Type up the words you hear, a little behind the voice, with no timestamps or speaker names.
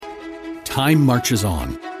Time marches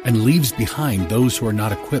on and leaves behind those who are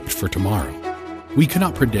not equipped for tomorrow. We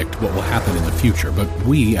cannot predict what will happen in the future, but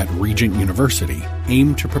we at Regent University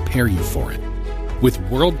aim to prepare you for it. With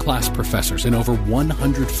world-class professors in over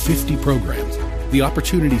 150 programs, the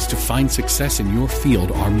opportunities to find success in your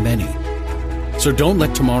field are many. So don't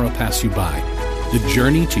let tomorrow pass you by. The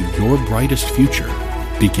journey to your brightest future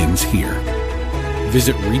begins here.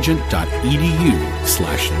 Visit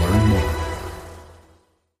regent.edu/learn more.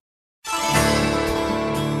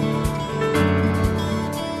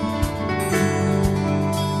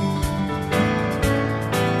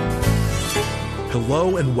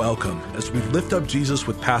 Hello and welcome as we lift up Jesus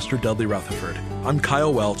with Pastor Dudley Rutherford. I'm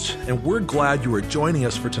Kyle Welch, and we're glad you are joining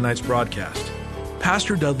us for tonight's broadcast.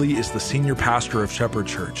 Pastor Dudley is the senior pastor of Shepherd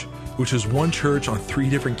Church, which is one church on 3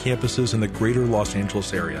 different campuses in the greater Los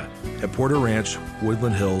Angeles area, at Porter Ranch,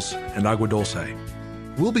 Woodland Hills, and Agua Dulce.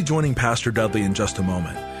 We'll be joining Pastor Dudley in just a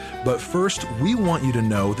moment, but first, we want you to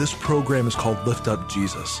know this program is called Lift Up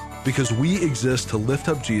Jesus, because we exist to lift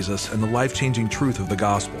up Jesus and the life-changing truth of the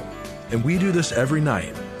gospel. And we do this every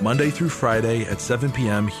night, Monday through Friday at 7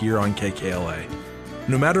 p.m. here on KKLA.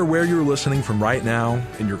 No matter where you're listening from right now,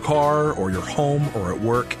 in your car or your home or at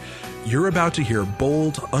work, you're about to hear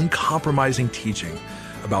bold, uncompromising teaching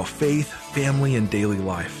about faith, family, and daily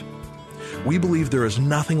life. We believe there is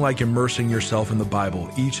nothing like immersing yourself in the Bible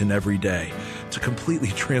each and every day to completely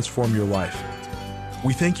transform your life.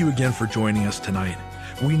 We thank you again for joining us tonight.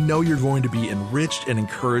 We know you're going to be enriched and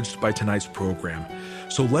encouraged by tonight's program.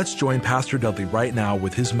 So let's join Pastor Dudley right now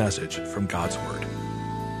with his message from God's Word.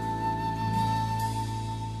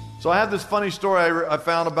 So I have this funny story I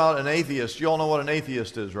found about an atheist. You all know what an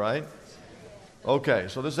atheist is, right? Okay,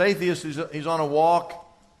 so this atheist, he's on a walk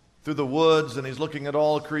through the woods, and he's looking at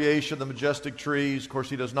all creation, the majestic trees. Of course,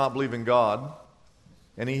 he does not believe in God.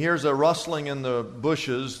 And he hears a rustling in the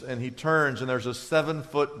bushes, and he turns, and there's a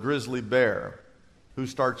 7-foot grizzly bear who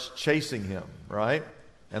starts chasing him, right?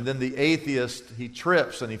 And then the atheist, he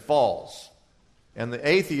trips and he falls. And the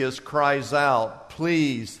atheist cries out,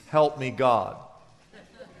 "Please help me, God."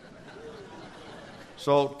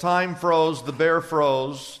 So time froze, the bear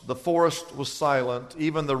froze, the forest was silent,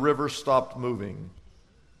 even the river stopped moving.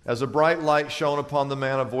 As a bright light shone upon the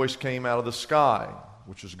man, a voice came out of the sky,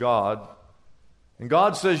 which is God. And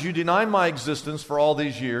God says, "You deny my existence for all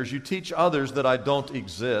these years. You teach others that I don't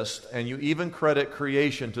exist, and you even credit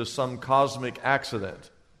creation to some cosmic accident.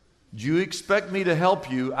 Do you expect me to help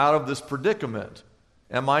you out of this predicament?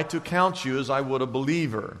 Am I to count you as I would a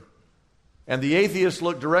believer?" And the atheist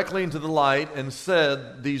looked directly into the light and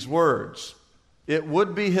said these words, "It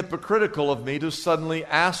would be hypocritical of me to suddenly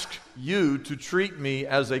ask you to treat me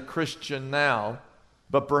as a Christian now,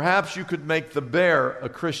 but perhaps you could make the bear a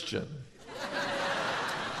Christian."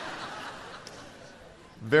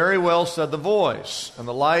 "Very well," said the voice. And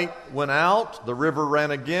the light went out, the river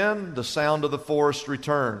ran again, the sound of the forest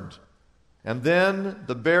returned. And then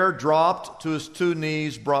the bear dropped to his 2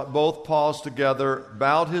 knees, brought both paws together,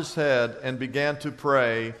 bowed his head, and began to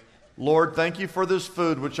pray, "Lord, thank you for this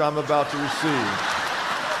food which I'm about to receive."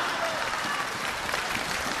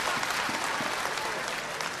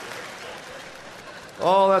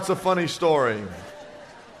 Oh, that's a funny story.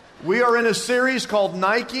 We are in a series called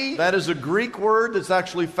Nike. That is a Greek word that's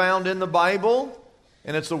actually found in the Bible,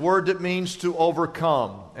 and it's a word that means to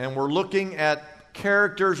overcome. And we're looking at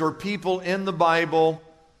characters or people in the Bible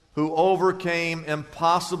who overcame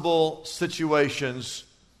impossible situations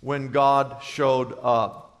when God showed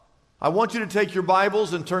up. I want you to take your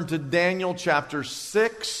Bibles and turn to Daniel chapter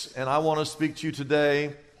 6, and I want to speak to you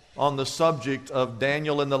today on the subject of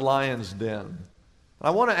Daniel in the lion's den. I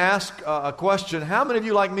want to ask a question. How many of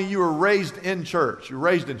you, like me, you were raised in church? You were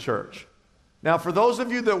raised in church. Now, for those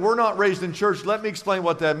of you that were not raised in church, let me explain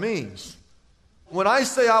what that means. When I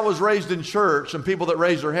say I was raised in church, and people that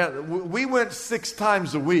raise their hand, we went 6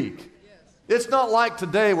 times a week. It's not like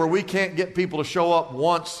today where we can't get people to show up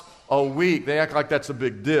once a week. They act like that's a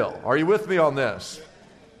big deal. Are you with me on this?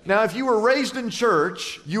 Now, if you were raised in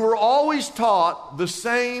church, you were always taught the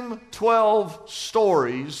same 12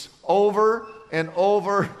 stories over and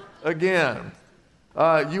over again.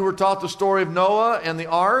 You were taught the story of Noah and the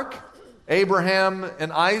ark, Abraham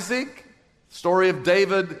and Isaac, story of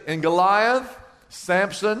David and Goliath,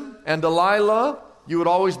 Samson and Delilah. You would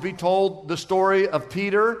always be told the story of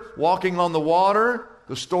Peter walking on the water,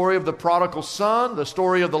 the story of the prodigal son, the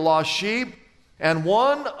story of the lost sheep. And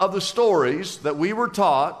one of the stories that we were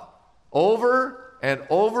taught over and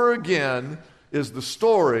over again is the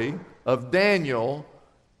story of Daniel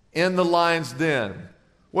in the lion's den.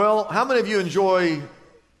 Well, how many of you enjoy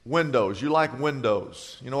windows. You like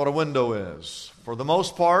windows. You know what a window is. For the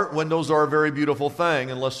most part, windows are a very beautiful thing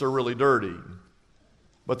unless they're really dirty.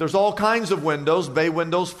 But there's all kinds of windows, bay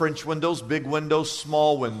windows, French windows, big windows,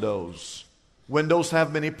 small windows. Windows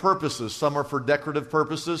have many purposes. Some are for decorative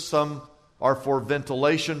purposes. Some are for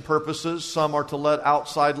ventilation purposes. Some are to let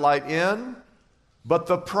outside light in. But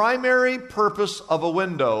the primary purpose of a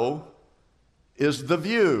window is the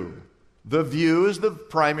view. The view is the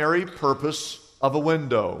primary purpose of a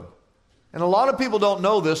window. And a lot of people don't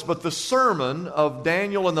know this, but the sermon of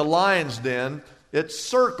Daniel in the lion's den, it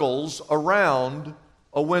circles around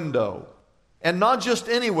a window. And not just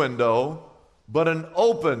any window, but an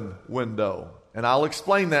open window. And I'll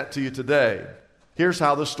explain that to you today. Here's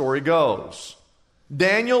how the story goes.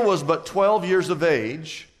 Daniel was but 12 years of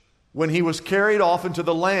age when he was carried off into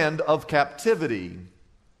the land of captivity.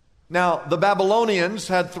 Now, the Babylonians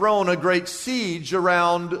had thrown a great siege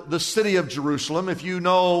around the city of Jerusalem. If you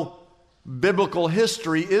know biblical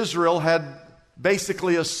history, Israel had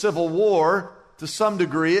basically a civil war to some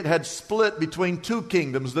degree. It had split between two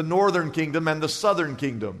kingdoms, the northern kingdom and the southern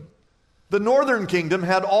kingdom. The northern kingdom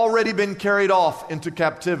had already been carried off into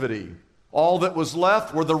captivity. All that was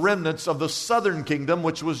left were the remnants of the southern kingdom,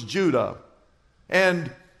 which was Judah. And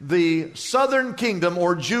the southern kingdom,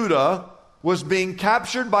 or Judah, was being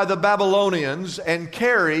captured by the Babylonians and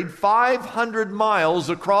carried 500 miles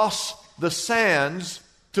across the sands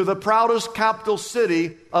to the proudest capital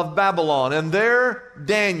city of Babylon. And there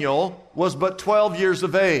Daniel was but 12 years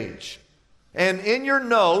of age. And in your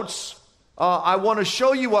notes, I want to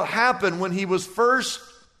show you what happened when he was first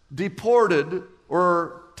deported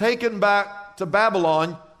or taken back to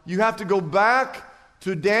Babylon. You have to go back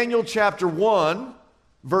to Daniel chapter 1,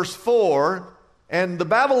 verse 4, and the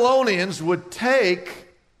Babylonians would take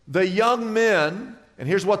the young men, and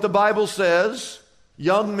here's what the Bible says,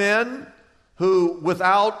 young men who,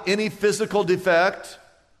 without any physical defect,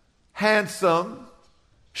 handsome,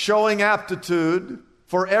 showing aptitude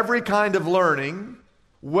for every kind of learning,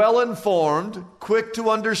 well-informed, quick to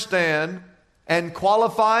understand, and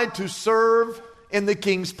qualified to serve in the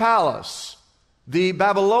king's palace. The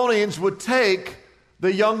Babylonians would take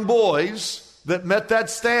the young boys that met that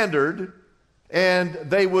standard, and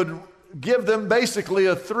they would give them basically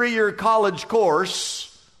a 3-year college course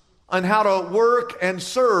on how to work and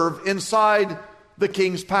serve inside the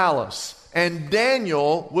king's palace. And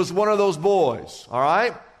Daniel was one of those boys, all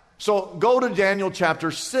right? So go to Daniel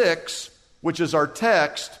chapter 6, which is our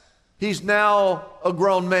text. He's now a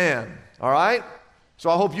grown man, all right? So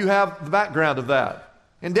I hope you have the background of that.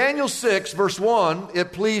 In Daniel 6, verse 1,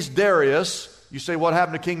 it pleased Darius. You say, what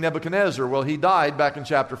happened to King Nebuchadnezzar? Well, he died back in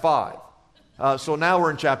chapter 5. So now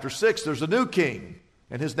we're in chapter 6. There's a new king,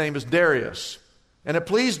 and his name is Darius. And it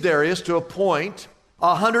pleased Darius to appoint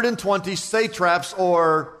 120 satraps,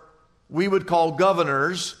 or we would call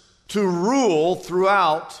governors, to rule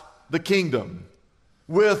throughout the kingdom,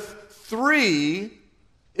 with 3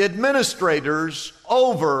 administrators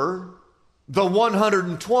over the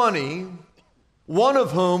 120, one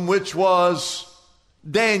of whom which was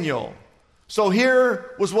Daniel. So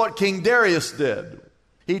here was what King Darius did.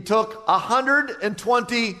 He took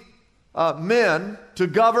 120 men to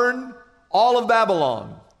govern all of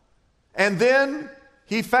Babylon. And then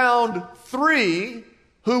he found 3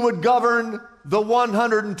 who would govern the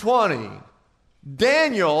 120.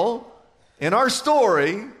 Daniel, in our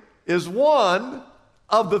story, is one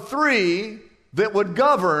of the 3 that would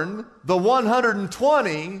govern the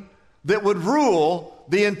 120 that would rule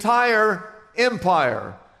the entire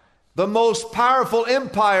empire, the most powerful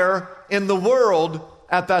empire in the world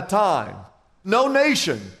at that time. No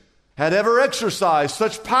nation had ever exercised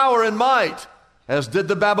such power and might as did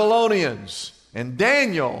the Babylonians. And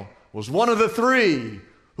Daniel was one of the 3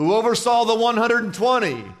 who oversaw the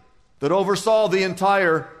 120 that oversaw the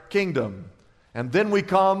entire kingdom. And then we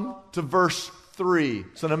come to verse 3.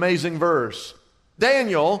 It's an amazing verse.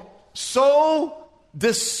 Daniel so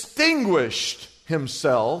distinguished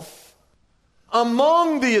himself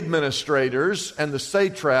among the administrators and the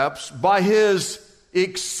satraps by his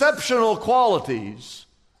exceptional qualities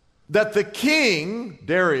that the king,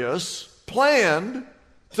 Darius, planned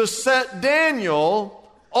to set Daniel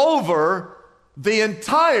over the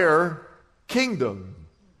entire kingdom.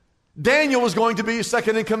 Daniel was going to be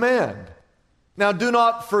second in command. Now, do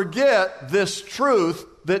not forget this truth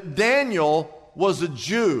that Daniel was a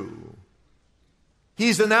Jew.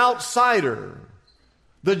 He's an outsider.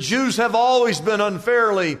 The Jews have always been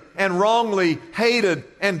unfairly and wrongly hated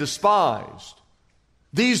and despised.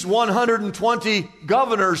 These 120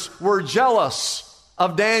 governors were jealous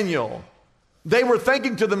of Daniel. they were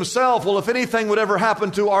thinking to themselves, well, if anything would ever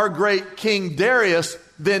happen to our great King Darius,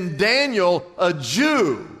 then Daniel, a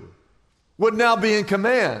Jew, would now be in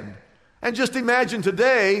command. And just imagine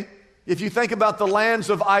today, if you think about the lands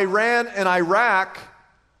of Iran and Iraq,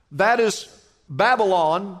 that is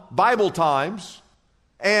Babylon, Bible times,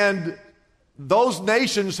 and those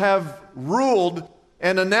nations have ruled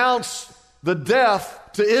and announced the death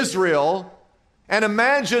to Israel. And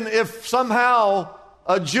imagine if somehow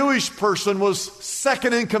a Jewish person was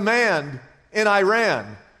second in command in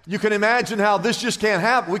Iran. You can imagine how this just can't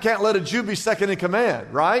happen. We can't let a Jew be second in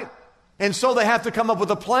command, right? And so they have to come up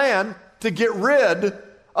with a plan to get rid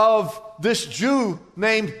of this Jew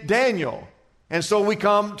named Daniel. And so we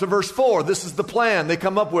come to verse 4. This is the plan they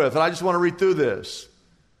come up with. And I just want to read through this.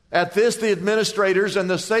 At this, the administrators and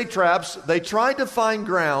the satraps, they tried to find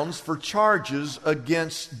grounds for charges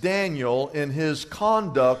against Daniel in his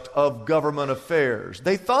conduct of government affairs.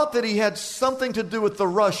 They thought that he had something to do with the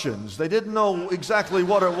Russians. They didn't know exactly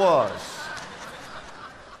what it was.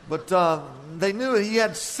 But they knew he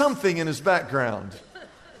had something in his background.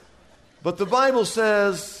 But the Bible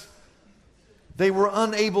says they were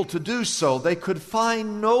unable to do so. They could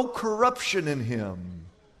find no corruption in him,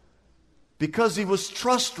 because he was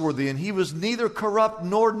trustworthy and he was neither corrupt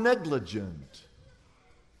nor negligent.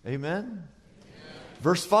 Amen?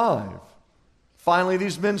 Verse 5. Finally,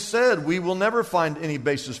 these men said, we will never find any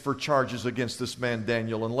basis for charges against this man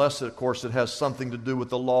Daniel, unless, of course, it has something to do with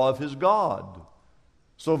the law of his God.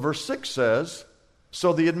 So verse 6 says,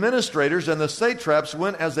 so the administrators and the satraps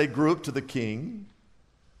went as a group to the king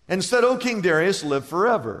and said, O King Darius, live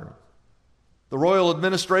forever. The royal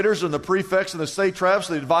administrators and the prefects and the satraps,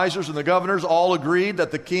 the advisors and the governors all agreed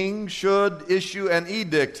that the king should issue an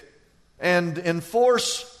edict and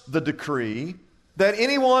enforce the decree that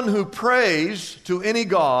anyone who prays to any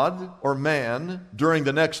god or man during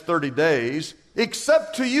the next 30 days,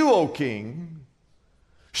 except to you, O king,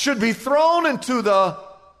 should be thrown into the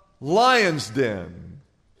lion's den.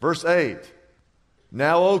 Verse 8.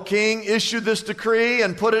 Now, O king, issue this decree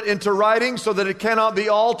and put it into writing so that it cannot be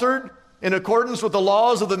altered, in accordance with the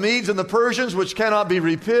laws of the Medes and the Persians, which cannot be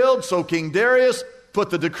repealed. So King Darius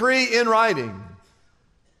put the decree in writing.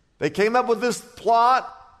 They came up with this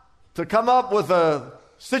plot to come up with a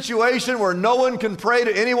situation where no one can pray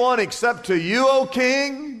to anyone except to you, O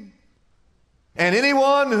king. And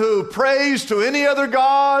anyone who prays to any other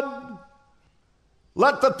god,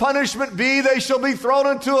 let the punishment be they shall be thrown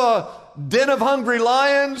into a den of hungry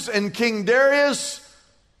lions. And King Darius,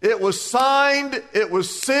 it was signed, it was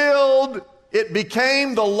sealed, it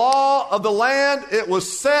became the law of the land, it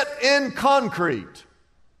was set in concrete.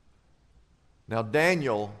 Now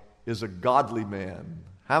Daniel is a godly man.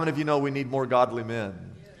 How many of you know we need more godly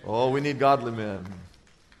men? Oh, we need godly men.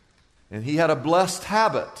 And he had a blessed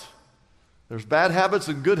habit. There's bad habits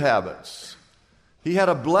and good habits. He had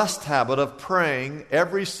a blessed habit of praying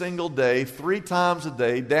every single day, 3 times a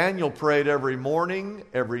day. Daniel prayed every morning,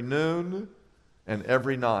 every noon, and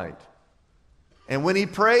every night. And when he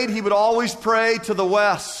prayed, he would always pray to the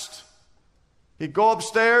west. He'd go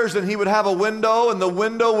upstairs and he would have a window, and the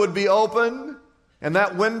window would be open, and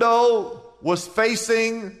that window was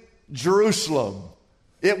facing Jerusalem.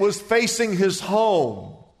 It was facing his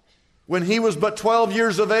home when he was but 12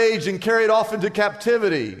 years of age and carried off into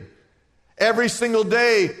captivity. Every single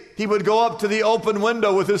day, he would go up to the open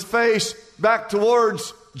window with his face back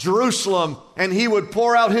towards Jerusalem, and he would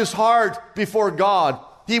pour out his heart before God.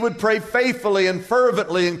 He would pray faithfully and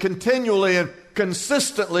fervently and continually and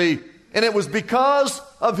consistently. And it was because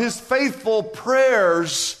of his faithful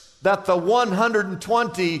prayers that the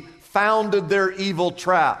 120 founded their evil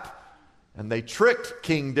trap. And they tricked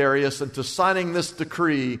King Darius into signing this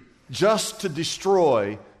decree just to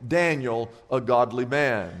destroy Daniel, a godly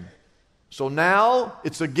man. So now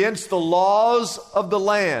it's against the laws of the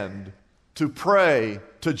land to pray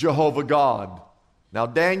to Jehovah God. Now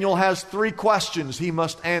Daniel has 3 questions he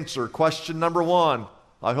must answer. Question number 1.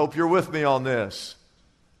 I hope you're with me on this.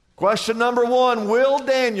 Question number 1. Will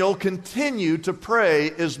Daniel continue to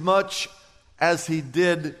pray as much as he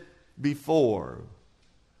did before?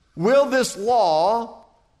 Will this law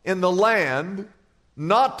in the land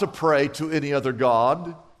not to pray to any other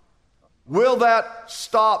god, will that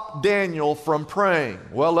stop Daniel from praying?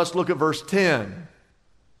 Well, let's look at verse 10.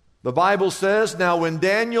 The Bible says, now when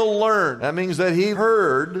Daniel learned, that means that he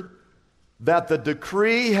heard that the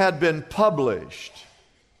decree had been published.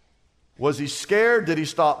 Was he scared? Did he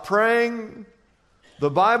stop praying?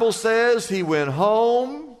 The Bible says he went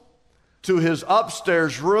home to his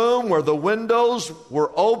upstairs room where the windows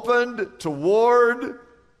were opened toward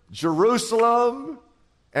Jerusalem,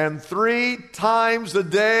 and 3 times a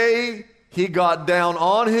day he got down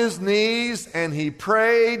on his knees and he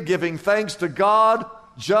prayed, giving thanks to God,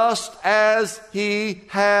 just as he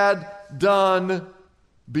had done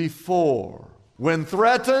before. When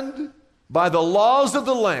threatened by the laws of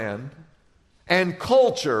the land and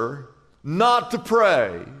culture not to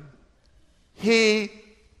pray, he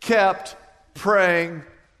kept praying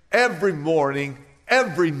every morning,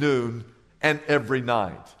 every noon, and every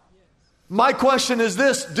night. My question is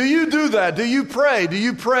this: do you do that? Do you pray? Do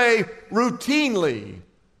you pray routinely?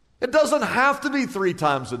 It doesn't have to be 3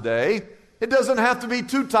 times a day. It doesn't have to be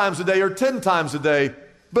 2 times a day or 10 times a day.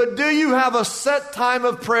 But do you have a set time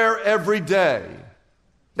of prayer every day?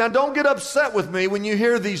 Now, don't get upset with me when you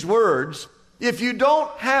hear these words. If you don't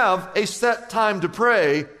have a set time to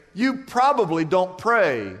pray, you probably don't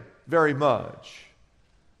pray very much.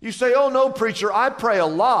 You say, "Oh no, preacher, I pray a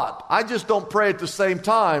lot. I just don't pray at the same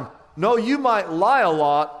time." No, you might lie a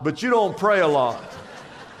lot, but you don't pray a lot.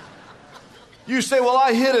 You say, "Well,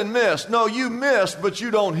 I hit and miss." No, you miss, but you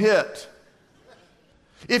don't hit.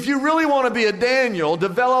 If you really want to be a Daniel,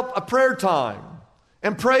 develop a prayer time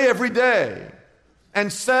and pray every day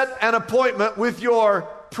and set an appointment with your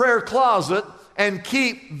prayer closet and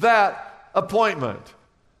keep that appointment.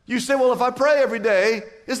 You say, "Well, if I pray every day,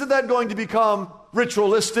 isn't that going to become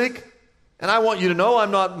ritualistic?" And I want you to know I'm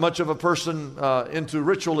not much of a person into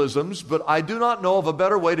ritualisms, but I do not know of a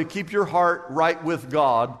better way to keep your heart right with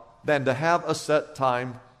God than to have a set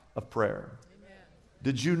time of prayer. Amen.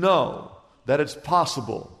 Did you know that it's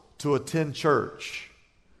possible to attend church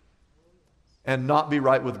and not be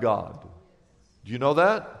right with God? Do you know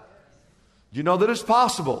that? Do you know that it's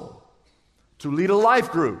possible to lead a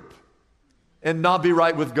life group and not be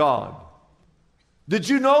right with God? Did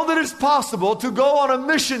you know that it's possible to go on a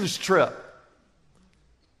missions trip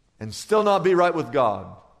and still not be right with God?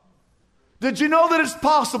 Did you know that it's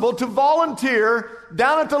possible to volunteer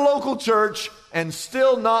down at the local church and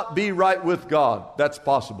still not be right with God? That's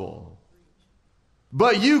possible.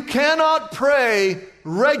 But you cannot pray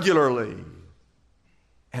regularly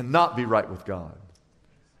and not be right with God.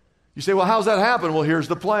 You say, "Well, how's that happen?" Well, here's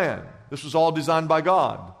the plan. This was all designed by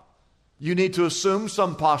God. You need to assume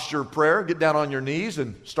some posture of prayer, get down on your knees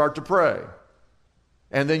and start to pray.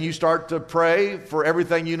 And then you start to pray for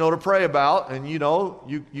everything you know to pray about. And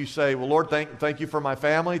you say, "Well, Lord, thank you for my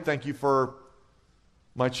family. Thank you for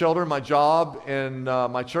my children, my job, and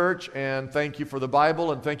my church. And thank you for the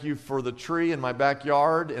Bible. And thank you for the tree in my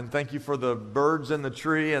backyard. And thank you for the birds in the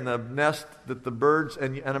tree and the nest that the birds..."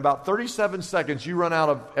 And in about 37 seconds, you run out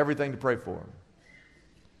of everything to pray for.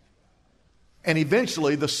 And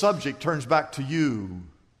eventually, the subject turns back to you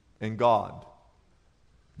and God.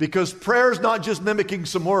 Because prayer is not just mimicking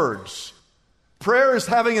some words. Prayer is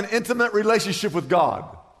having an intimate relationship with God.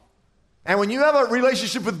 And when you have a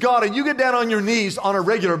relationship with God and you get down on your knees on a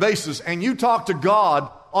regular basis and you talk to God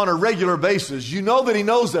on a regular basis, you know that He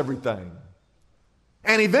knows everything.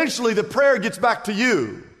 And eventually the prayer gets back to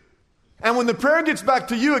you. And when the prayer gets back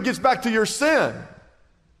to you, it gets back to your sin.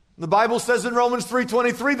 The Bible says in Romans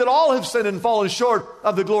 3:23 that all have sinned and fallen short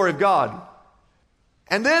of the glory of God.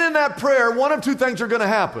 And then in that prayer, one of 2 things are going to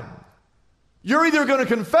happen. You're either going to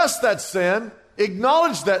confess that sin,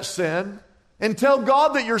 acknowledge that sin, and tell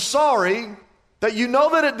God that you're sorry, that you know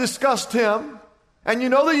that it disgusted Him, and you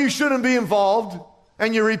know that you shouldn't be involved,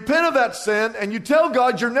 and you repent of that sin, and you tell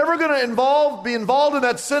God you're never going to be involved in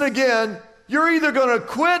that sin again. You're either going to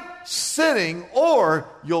quit sinning or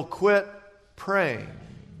you'll quit praying.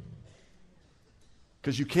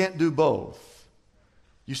 Because you can't do both.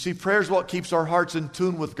 You see, prayer is what keeps our hearts in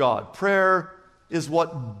tune with God. Prayer is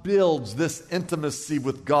what builds this intimacy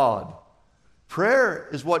with God. Prayer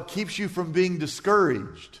is what keeps you from being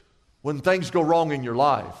discouraged when things go wrong in your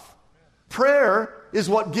life. Prayer is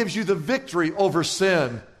what gives you the victory over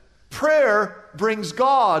sin. Prayer brings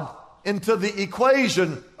God into the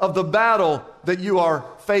equation of the battle that you are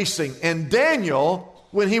facing. And Daniel,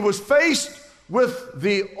 when he was faced with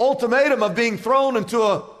the ultimatum of being thrown into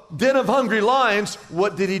a den of hungry lions,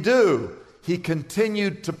 what did he do? He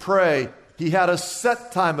continued to pray. He had a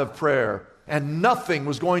set time of prayer, and nothing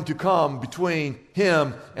was going to come between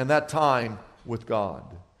him and that time with God.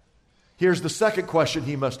 Here's the second question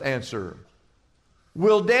he must answer.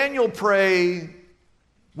 Will Daniel pray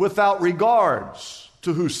without regards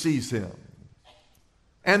to who sees him?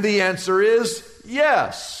 And the answer is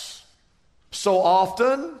yes. So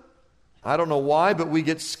often, I don't know why, but we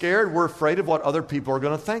get scared. We're afraid of what other people are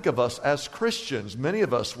going to think of us as Christians. Many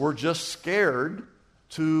of us, we're just scared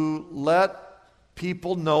to let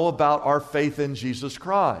people know about our faith in Jesus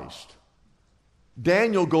Christ.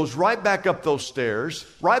 Daniel goes right back up those stairs,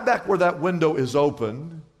 right back where that window is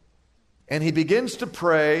open, and he begins to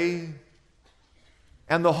pray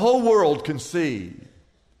and the whole world can see.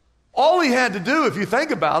 All he had to do, if you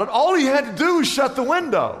think about it, all he had to do was shut the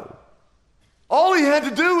window. All he had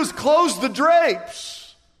to do was close the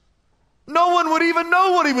drapes. No one would even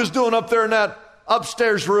know what he was doing up there in that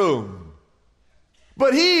upstairs room.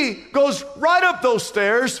 But he goes right up those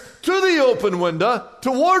stairs to the open window,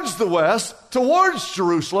 towards the west, towards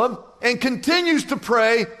Jerusalem, and continues to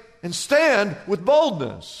pray and stand with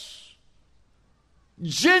boldness.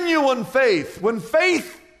 Genuine faith, when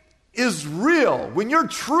faith is real, when you're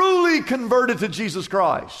truly converted to Jesus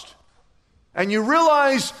Christ, and you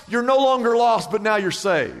realize you're no longer lost, but now you're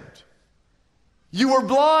saved. You were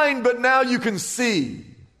blind, but now you can see.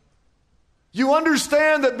 You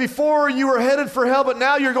understand that before you were headed for hell, but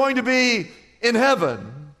now you're going to be in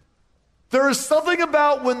heaven. There is something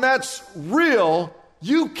about when that's real,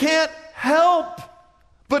 you can't help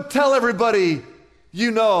but tell everybody you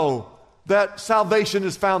know that salvation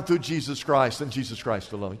is found through Jesus Christ and Jesus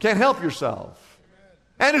Christ alone. You can't help yourself.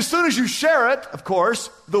 And as soon as you share it, of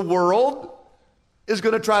course, the world is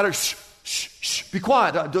going to try to be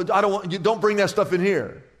quiet. I don't want you. Don't bring that stuff in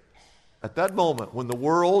here. At that moment, when the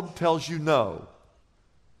world tells you no,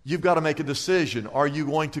 you've got to make a decision. Are you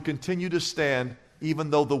going to continue to stand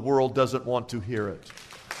even though the world doesn't want to hear it?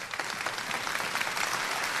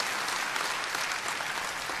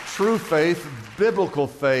 True faith, biblical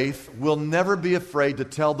faith, will never be afraid to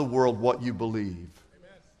tell the world what you believe.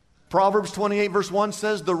 Amen. Proverbs 28 verse 1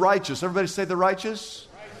 says, the righteous, everybody say the righteous?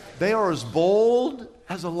 They are as bold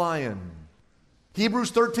as a lion.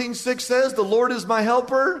 Hebrews 13:6 says, the Lord is my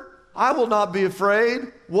helper. I will not be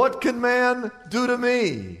afraid. What can man do to me?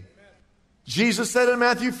 Amen. Jesus said in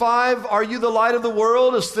Matthew 5, are you the light of the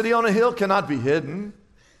world? A city on a hill cannot be hidden.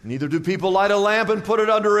 Neither do people light a lamp and put it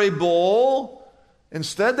under a bowl.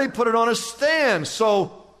 Instead, they put it on a stand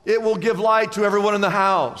so it will give light to everyone in the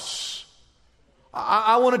house.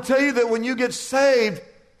 I want to tell you that when you get saved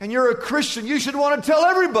and you're a Christian, you should want to tell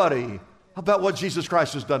everybody about what Jesus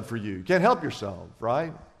Christ has done for you. You can't help yourself,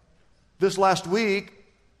 right? This last week,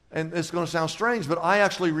 and it's going to sound strange, but I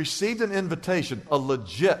actually received an invitation, a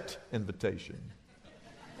legit invitation,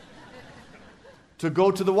 to go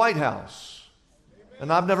to the White House.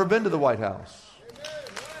 And I've never been to the White House.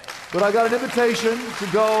 But I got an invitation to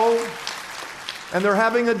go, and they're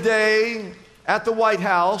having a day at the White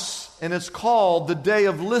House, and it's called the Day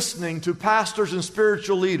of Listening to Pastors and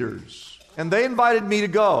Spiritual Leaders. And they invited me to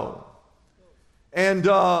go. And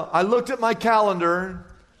I looked at my calendar,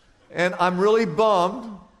 and I'm really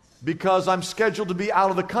bummed because I'm scheduled to be out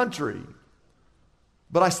of the country.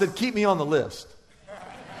 But I said, keep me on the list.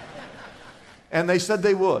 And they said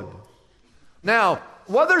they would. Now,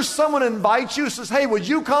 whether someone invites you, says, hey, would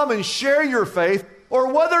you come and share your faith,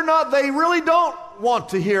 or whether or not they really don't want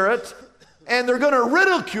to hear it, and they're going to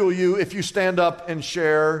ridicule you if you stand up and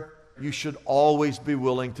share, you should always be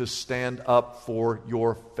willing to stand up for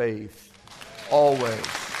your faith. Always.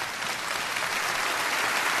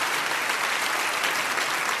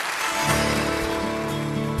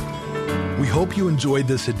 We hope you enjoyed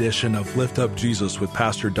this edition of Lift Up Jesus with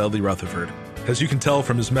Pastor Dudley Rutherford. As you can tell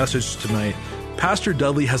from his message tonight, Pastor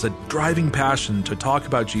Dudley has a driving passion to talk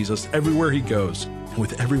about Jesus everywhere he goes and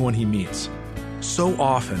with everyone he meets. So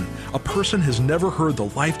often, a person has never heard the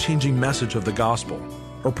life-changing message of the gospel,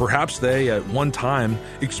 or perhaps they, at one time,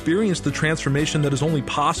 experienced the transformation that is only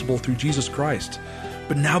possible through Jesus Christ,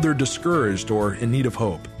 but now they're discouraged or in need of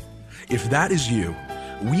hope. If that is you,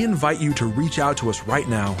 we invite you to reach out to us right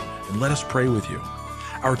now and let us pray with you.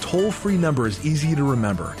 Our toll-free number is easy to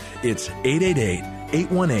remember. It's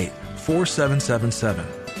 888-818-4777.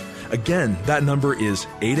 Again, that number is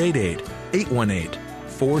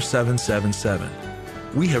 888-818-4777.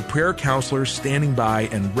 We have prayer counselors standing by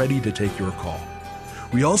and ready to take your call.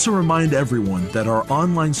 We also remind everyone that our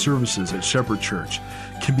online services at Shepherd Church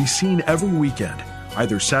can be seen every weekend,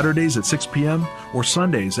 either Saturdays at 6 p.m. or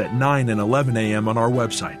Sundays at 9 and 11 a.m. on our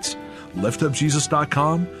websites,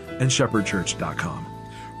 liftupjesus.com and shepherdchurch.com.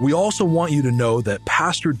 We also want you to know that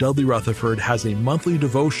Pastor Dudley Rutherford has a monthly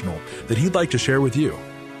devotional that he'd like to share with you.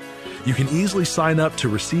 You can easily sign up to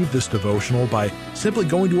receive this devotional by simply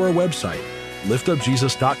going to our website,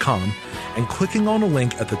 liftupjesus.com, and clicking on a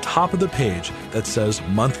link at the top of the page that says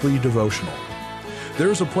Monthly Devotional.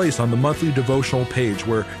 There's a place on the Monthly Devotional page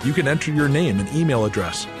where you can enter your name and email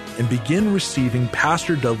address and begin receiving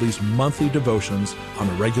Pastor Dudley's monthly devotions on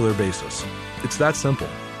a regular basis. It's that simple.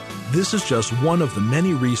 This is just one of the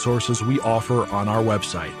many resources we offer on our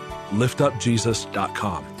website,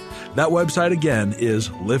 liftupjesus.com. That website again is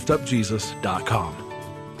liftupjesus.com.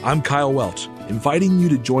 I'm Kyle Welch, inviting you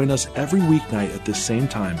to join us every weeknight at this same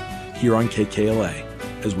time here on KKLA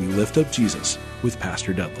as we lift up Jesus with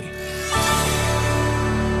Pastor Dudley.